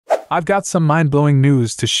I've got some mind-blowing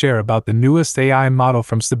news to share about the newest AI model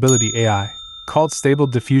from Stability AI, called Stable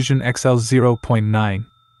Diffusion XL 0.9.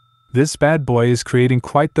 This bad boy is creating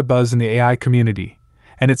quite the buzz in the AI community,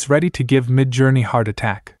 and it's ready to give Midjourney heart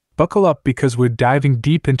attack. Buckle up because we're diving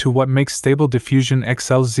deep into what makes Stable Diffusion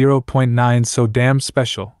XL 0.9 so damn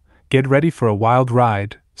special. Get ready for a wild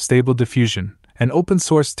ride. Stable Diffusion, an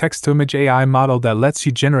open-source text-to-image AI model that lets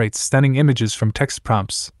you generate stunning images from text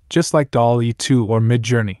prompts, just like DALL-E 2 or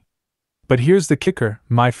Midjourney. But here's the kicker,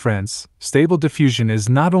 my friends. Stable Diffusion is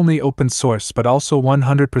not only open source but also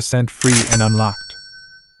 100% free and unlocked.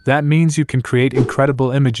 That means you can create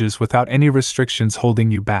incredible images without any restrictions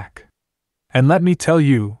holding you back. And let me tell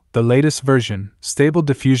you, the latest version, Stable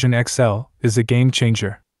Diffusion XL, is a game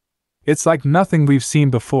changer. It's like nothing we've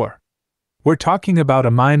seen before. We're talking about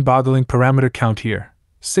a mind-boggling parameter count here,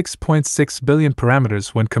 6.6 billion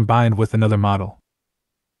parameters when combined with another model.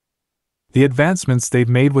 The advancements they've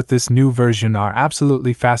made with this new version are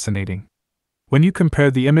absolutely fascinating. When you compare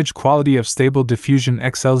the image quality of Stable Diffusion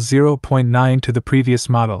XL 0.9 to the previous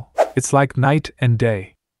model, it's like night and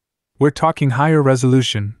day. We're talking higher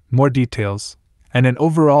resolution, more details, and an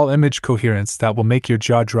overall image coherence that will make your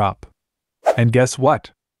jaw drop. And guess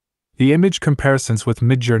what? The image comparisons with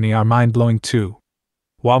Midjourney are mind-blowing too.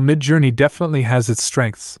 While Midjourney definitely has its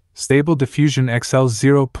strengths, Stable Diffusion XL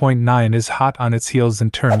 0.9 is hot on its heels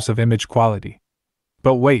in terms of image quality.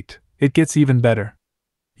 But wait, it gets even better.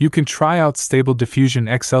 You can try out Stable Diffusion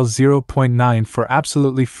XL 0.9 for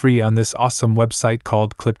absolutely free on this awesome website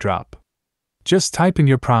called ClipDrop. Just type in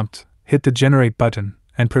your prompt, hit the generate button,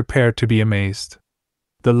 and prepare to be amazed.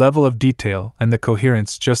 The level of detail and the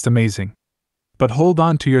coherence just amazing. But hold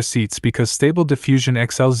on to your seats because Stable Diffusion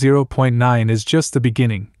XL 0.9 is just the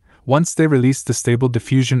beginning. Once they release the Stable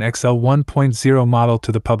Diffusion XL 1.0 model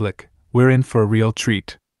to the public, we're in for a real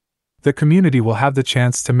treat. The community will have the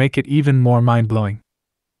chance to make it even more mind-blowing.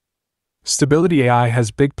 Stability AI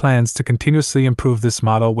has big plans to continuously improve this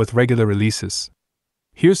model with regular releases.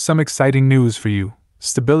 Here's some exciting news for you.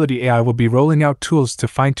 Stability AI will be rolling out tools to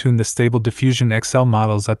fine-tune the Stable Diffusion XL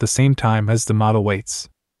models at the same time as the model waits.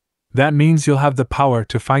 That means you'll have the power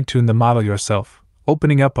to fine-tune the model yourself,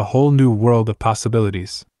 opening up a whole new world of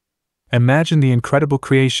possibilities. Imagine the incredible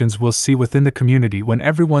creations we'll see within the community when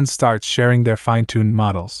everyone starts sharing their fine-tuned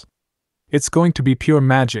models. It's going to be pure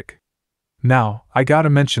magic. Now, I gotta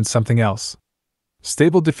mention something else.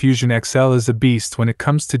 Stable Diffusion XL is a beast when it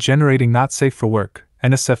comes to generating not safe for work,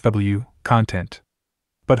 NSFW, content.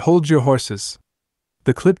 But hold your horses.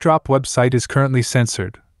 The ClipDrop website is currently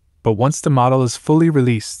censored, but once the model is fully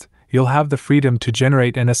released, you'll have the freedom to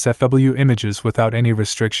generate NSFW images without any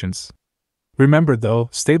restrictions. Remember though,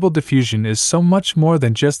 Stable Diffusion is so much more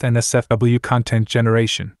than just NSFW content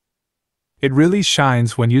generation. It really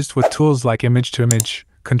shines when used with tools like Image-to-Image,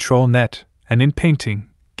 ControlNet, and in painting,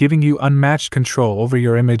 giving you unmatched control over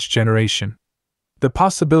your image generation. The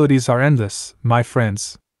possibilities are endless, my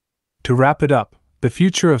friends. To wrap it up, the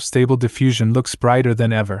future of Stable Diffusion looks brighter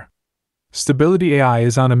than ever. Stability AI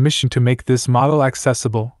is on a mission to make this model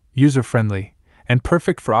accessible, user-friendly, and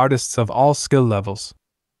perfect for artists of all skill levels.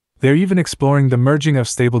 They're even exploring the merging of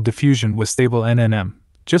Stable Diffusion with Stable NNM,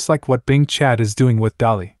 just like what Bing Chat is doing with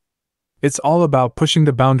DALL-E. It's all about pushing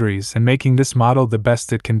the boundaries and making this model the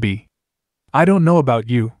best it can be. I don't know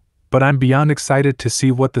about you, but I'm beyond excited to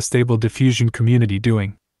see what the Stable Diffusion community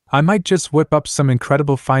doing. I might just whip up some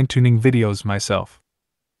incredible fine-tuning videos myself.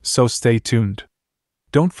 So stay tuned.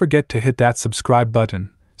 Don't forget to hit that subscribe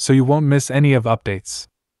button, so you won't miss any of updates.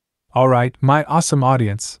 Alright, my awesome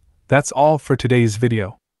audience, that's all for today's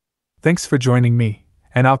video. Thanks for joining me,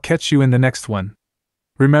 and I'll catch you in the next one.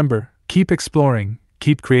 Remember, keep exploring,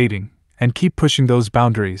 keep creating, and keep pushing those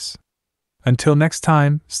boundaries. Until next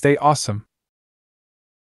time, stay awesome.